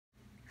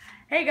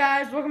Hey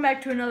guys, welcome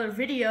back to another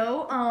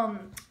video.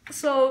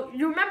 So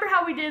you remember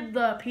how we did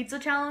the pizza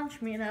challenge?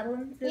 Me and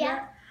Adeline did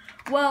that?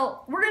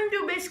 Well, we're gonna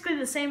do basically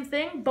the same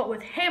thing, but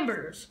with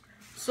hamburgers.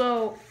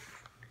 So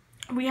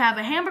we have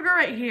a hamburger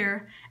right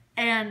here,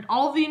 and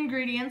all the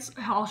ingredients,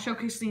 I'll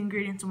showcase the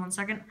ingredients in 1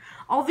 second.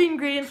 All the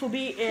ingredients will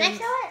be in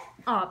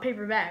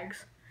paper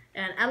bags,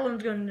 and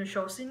Adeline's going to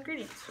show us the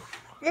ingredients.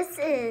 This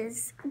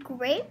is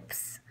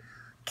grapes,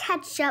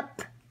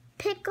 ketchup,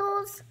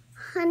 pickles,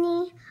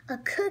 honey, a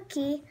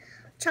cookie,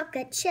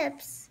 chocolate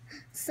chips,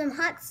 some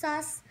hot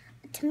sauce,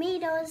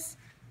 tomatoes,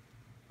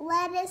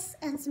 lettuce,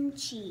 and some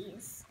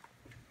cheese.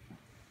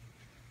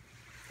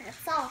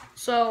 That's all.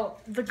 So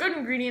the good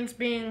ingredients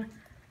being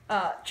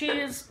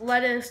cheese,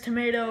 lettuce,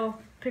 tomato,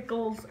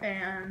 pickles,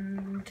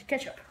 and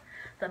ketchup.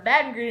 The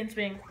bad ingredients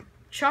being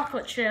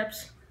chocolate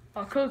chips,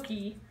 a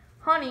cookie,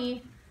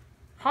 honey,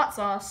 hot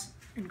sauce,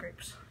 and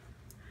grapes.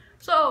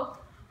 So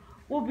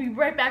we'll be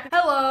right back.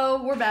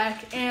 Hello, we're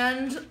back,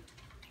 and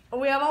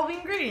we have all the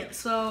ingredients.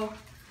 So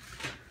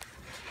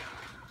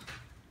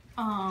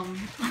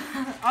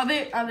are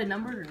they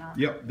numbered or not?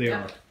 Yep, they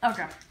are.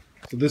 Okay.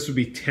 So this would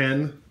be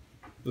 10.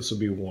 This would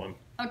be 1.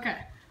 Okay.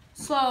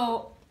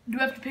 So do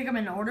we have to pick them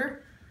in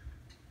order?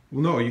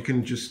 Well, no, you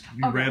can just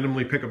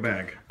randomly pick a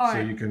bag. All so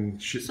right. you can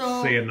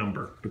say a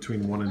number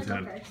between 1 and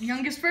 10. Okay.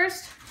 Youngest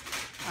first?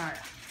 All right.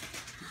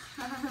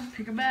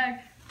 Pick a bag.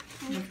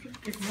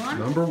 Pick one.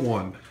 Number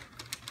 1.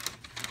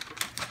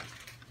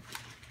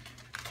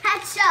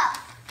 Ketchup!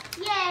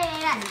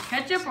 Yay!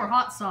 Ketchup or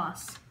hot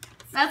sauce?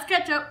 That's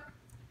ketchup.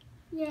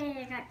 Yay,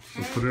 I got So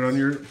ketchup. put it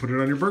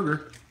on your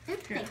burger.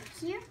 Thank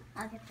you.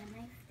 I'll get the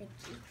knife. Thank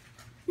you.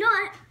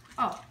 Not.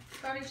 Oh,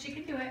 sorry, she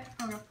can do it.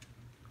 Okay.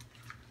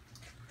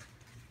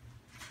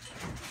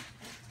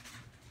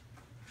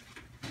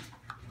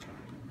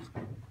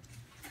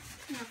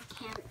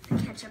 No,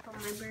 ketchup on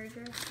my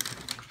burger. I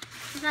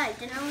thought I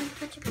didn't want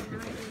ketchup and now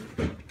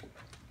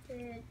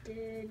I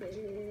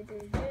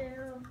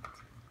do.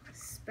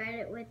 Spread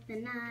it with the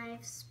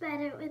knife.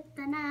 Spread it with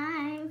the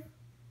knife.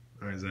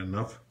 All right, is that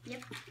enough?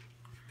 Yep.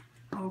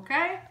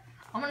 Okay.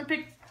 I'm gonna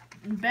pick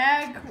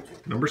bag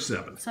Number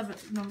 7.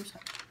 number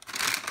 7.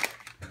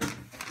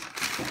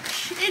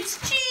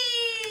 It's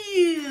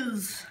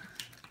cheese!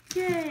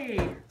 Yay!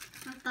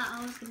 I thought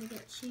I was gonna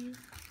get cheese.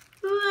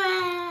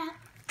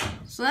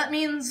 So that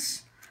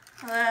means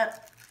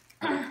that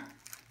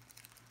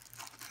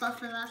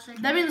Both of us are.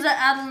 that means that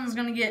Adeline's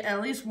gonna get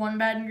at least one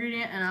bad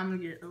ingredient, and I'm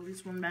gonna get at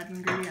least one bad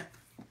ingredient.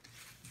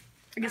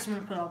 I guess I'm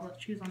gonna put all the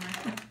cheese on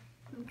there.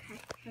 Okay,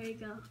 here you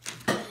go.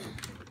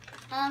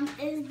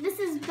 This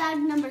is bag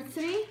number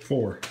 3.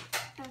 4.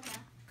 Okay.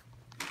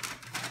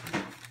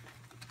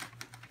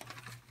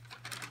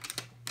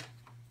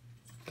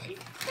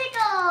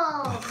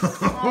 Pickles!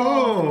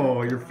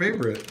 Oh, your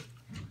favorite.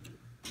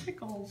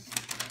 Pickles.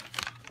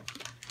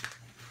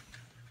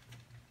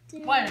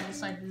 Why did I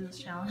decide to do this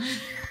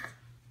challenge?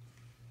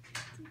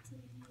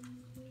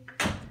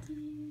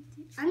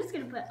 I'm just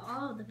gonna put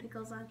all of the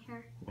pickles on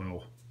here.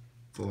 Wow,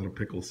 it's a lot of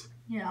pickles.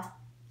 Yeah.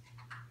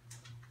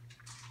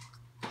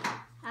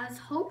 I was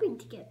hoping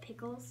to get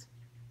pickles.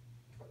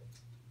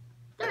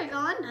 There we go,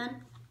 I'm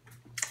done.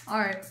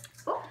 Alright.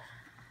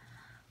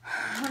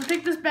 I'm gonna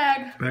pick this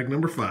bag. Bag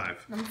number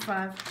 5. Number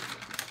 5.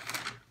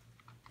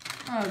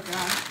 Oh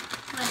god.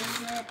 What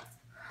is it?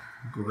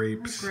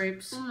 Grapes.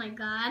 Grapes. Oh my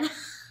god.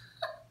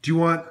 Do you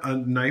want a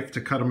knife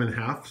to cut them in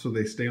half so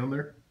they stay on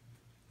there?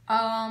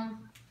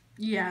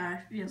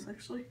 Yeah. Yes,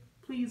 actually.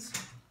 Please.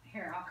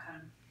 Here, I'll cut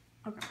them.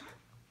 Okay.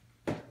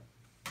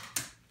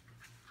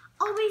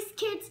 Always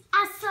kids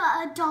ask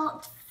the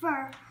adult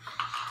for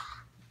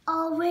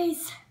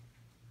always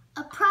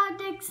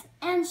products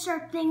and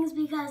sharp things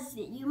because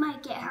you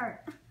might get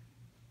hurt.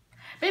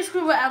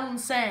 Basically what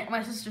Adeline's saying,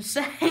 my sister's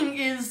saying,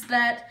 is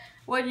that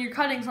when you're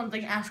cutting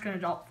something, ask an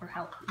adult for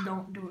help.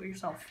 Don't do it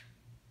yourself.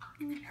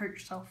 Hurt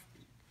yourself.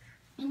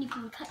 And you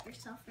can cut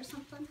yourself or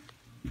something.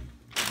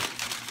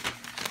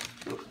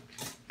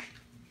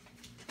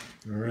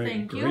 All right,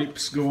 Thank you.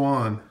 grapes go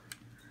on.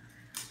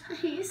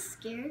 Are you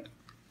scared?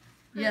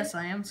 Yes,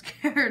 I am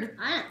scared.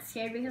 I'm not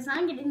scared because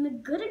I'm getting the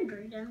good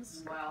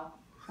ingredients. Well,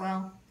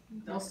 Well,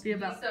 we'll see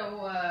about that.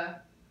 so,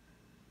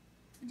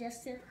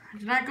 Just to...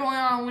 You're not going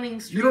on a winning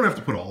streak. You don't have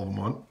to put all of them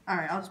on.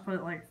 Alright, I'll just put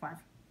it like 5.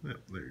 Yep,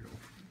 there you go.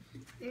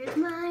 It's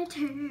my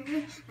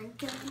turn. I'm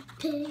gonna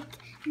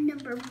pick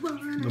number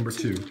 1. Number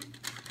 2.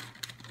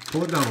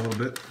 Pull it down a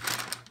little bit.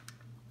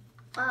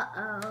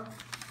 Uh-oh.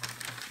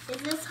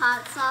 Is this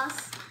hot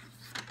sauce?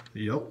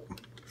 Yep.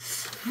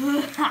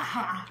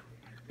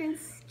 I'm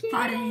scared.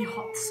 Body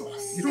hot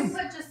sauce. you can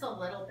put just a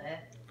little bit.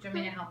 Do you want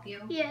me to help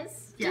you?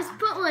 Yes. Yeah. Just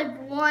put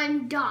like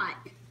 1 dot.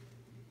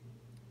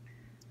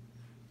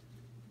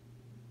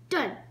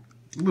 Done.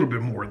 A little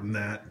bit more than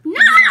that. No!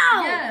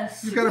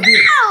 Yes. You gotta be.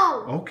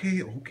 No!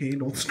 Okay,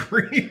 don't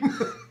scream.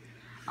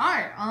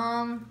 Alright,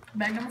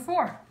 bag number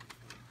 4.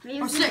 Maybe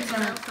Or it's 6,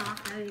 gonna I melt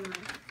off anyway.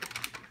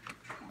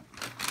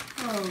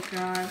 Oh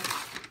god.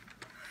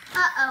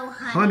 Uh-oh,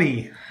 honey.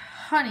 Honey.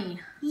 Honey.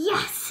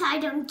 Yes, I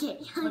don't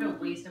get What a honey.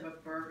 waste of a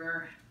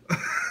burger.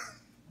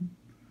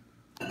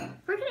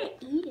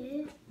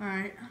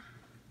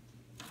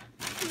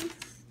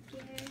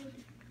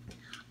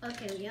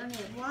 only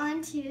have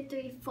 1, 2,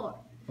 3, 4.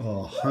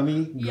 Oh,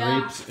 honey, Yeah.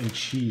 grapes, and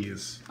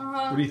cheese.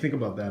 Uh-huh. What do you think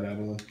about that,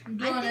 Adeline? I'm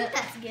doing I think it.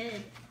 that's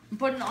good. I'm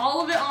putting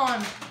all of it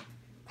on.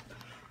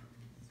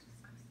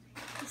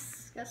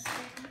 Disgusting.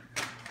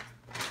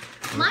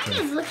 Mine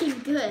Okay. is looking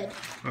good.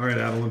 All right,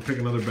 Adeline, pick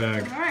another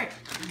bag. All right.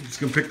 You're just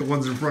gonna pick the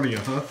ones in front of you,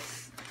 huh?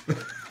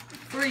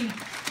 3.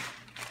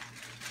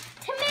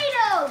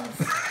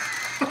 Tomatoes.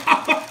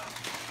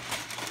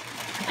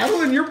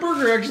 Adeline, your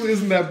burger actually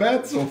isn't that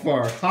bad so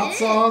far. Hot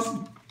sauce.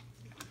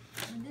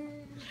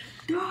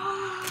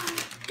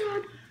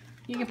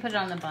 You can put it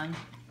on the bun.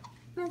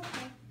 Okay.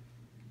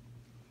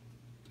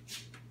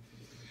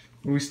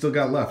 What do we still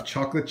got left?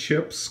 Chocolate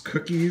chips,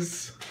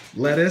 cookies,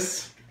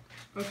 lettuce.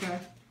 Okay.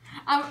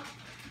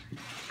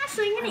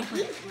 Actually, I'm gonna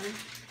eat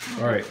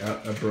one. All right,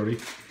 Brody.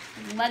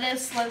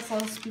 Lettuce.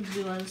 People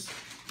do lettuce.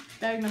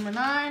 Bag number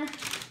 9.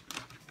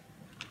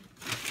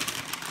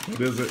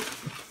 What is it?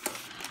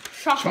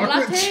 Chocolate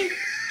Chocolate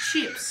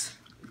chips.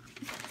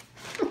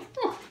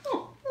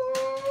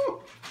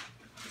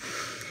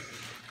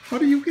 How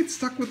do you get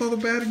stuck with all the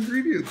bad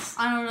ingredients?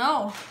 I don't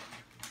know.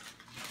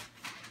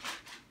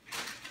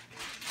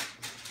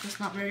 Just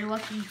not very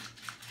lucky.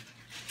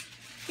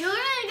 You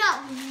only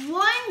got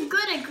one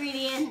good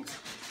ingredient.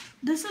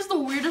 This is the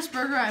weirdest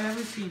burger I've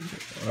ever seen.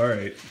 All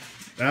right,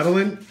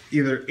 Adeline,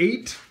 either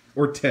 8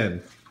 or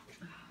 10.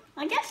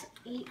 I guess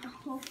 8.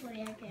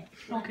 Hopefully I get.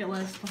 Okay,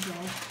 let's go.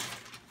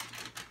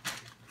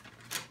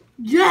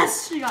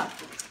 Yes! She got.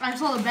 I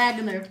saw the bag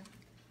in there.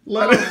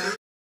 Lettuce.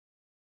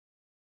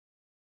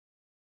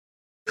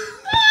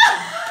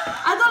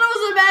 I thought it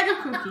was a bag of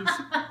cookies.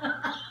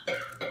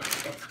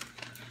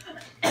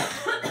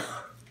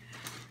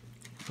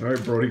 All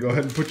right, Brody, go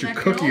ahead and put your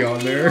That cookie can on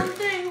only there. be one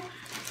thing.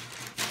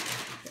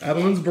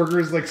 Adeline's burger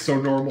is like so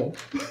normal.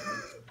 It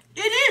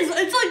is.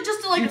 It's like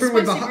just like Even a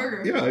with the spicy hot,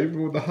 burger. yeah,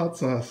 even with the hot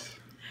sauce.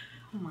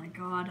 Oh my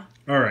god.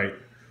 All right.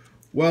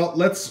 Well,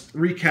 let's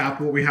recap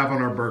what we have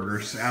on our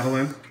burgers.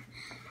 Adeline.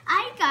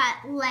 I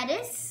got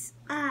lettuce,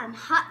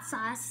 hot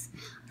sauce,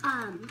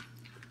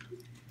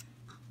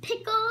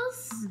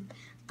 pickles,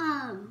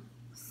 some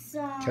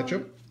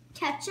Ketchup?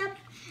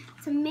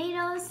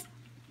 tomatoes,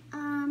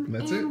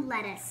 That's and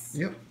lettuce.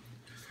 Yep.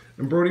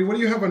 And Brody, what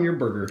do you have on your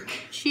burger?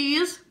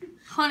 Cheese,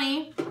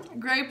 honey,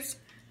 grapes,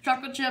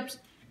 chocolate chips,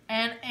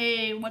 and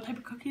a what type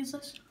of cookie is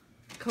this?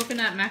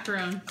 Coconut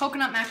macaron.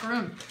 Coconut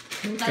macaroon.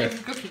 Not Okay. even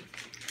a cookie.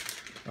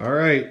 All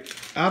right.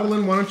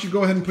 Adeline, why don't you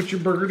go ahead and put your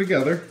burger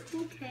together?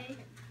 Okay.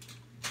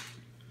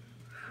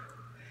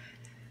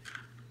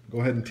 Go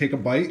ahead and take a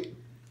bite.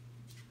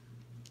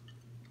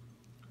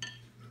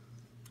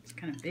 It's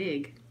kind of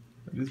big.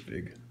 It is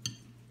big.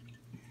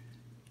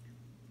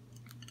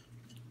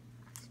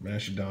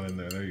 Smash it down in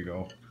there. There you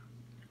go.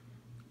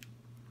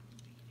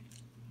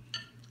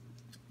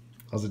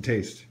 How's it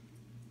taste?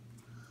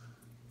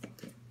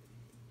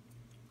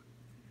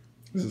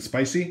 Is it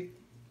spicy?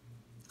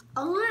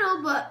 A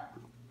little, but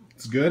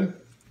It's good?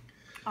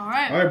 All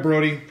right. All right,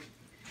 Brody.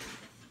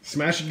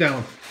 Smash it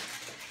down.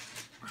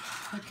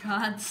 Oh my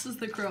god, this is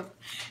the growth.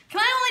 Can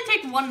I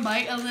only take one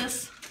bite of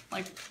this?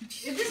 Like,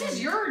 If this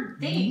is your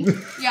thing.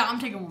 yeah, I'm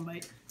taking one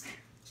bite.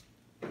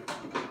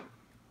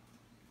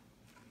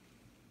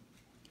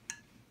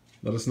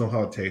 Let us know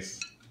how it tastes.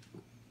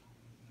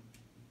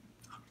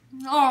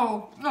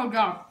 Oh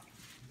god.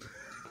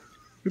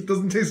 It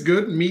doesn't taste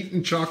good? Meat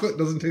and chocolate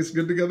doesn't taste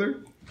good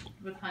together?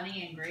 With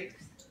honey and grapes.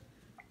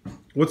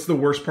 What's the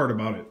worst part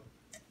about it?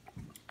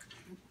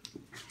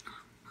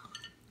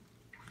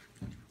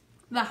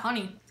 That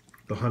honey.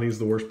 The honey's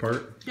the worst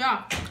part?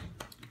 Yeah.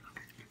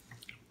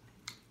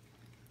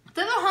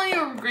 Then the honey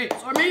or grapes,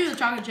 or maybe the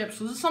chocolate chips.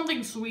 So this is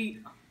something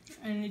sweet,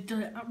 and it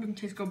doesn't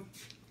taste good.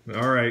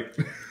 All right.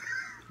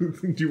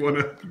 Do you want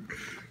to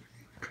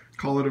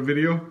call it a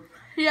video?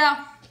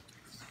 Yeah.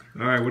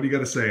 All right, what do you got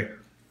to say?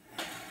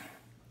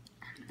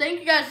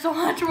 Thank you guys so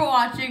much for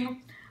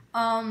watching.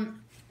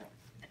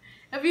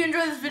 If you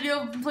enjoyed this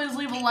video, please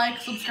leave a like,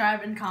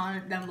 subscribe, and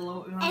comment down below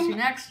what we want to see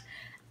next.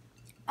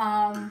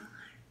 I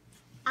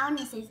want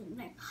to say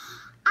something.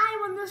 I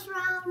won this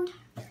round.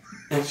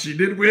 She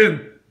did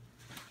win.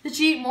 Did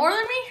she eat more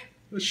than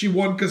me? She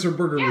won because her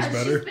burger was Yeah,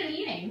 better. she's been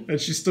eating. And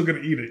she's still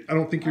going to eat it. I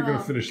don't think you're going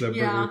to finish that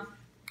Yeah. burger.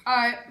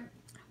 Alright.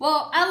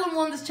 Well, Adeline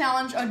won this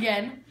challenge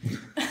again.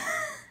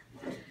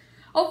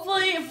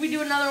 Hopefully, if we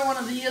do another one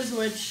of these,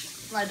 which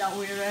I doubt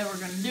we're ever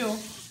going to do,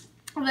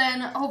 then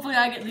hopefully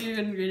I get the good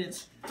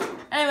ingredients.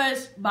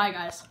 Anyways, bye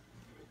guys.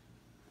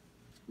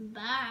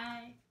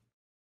 Bye.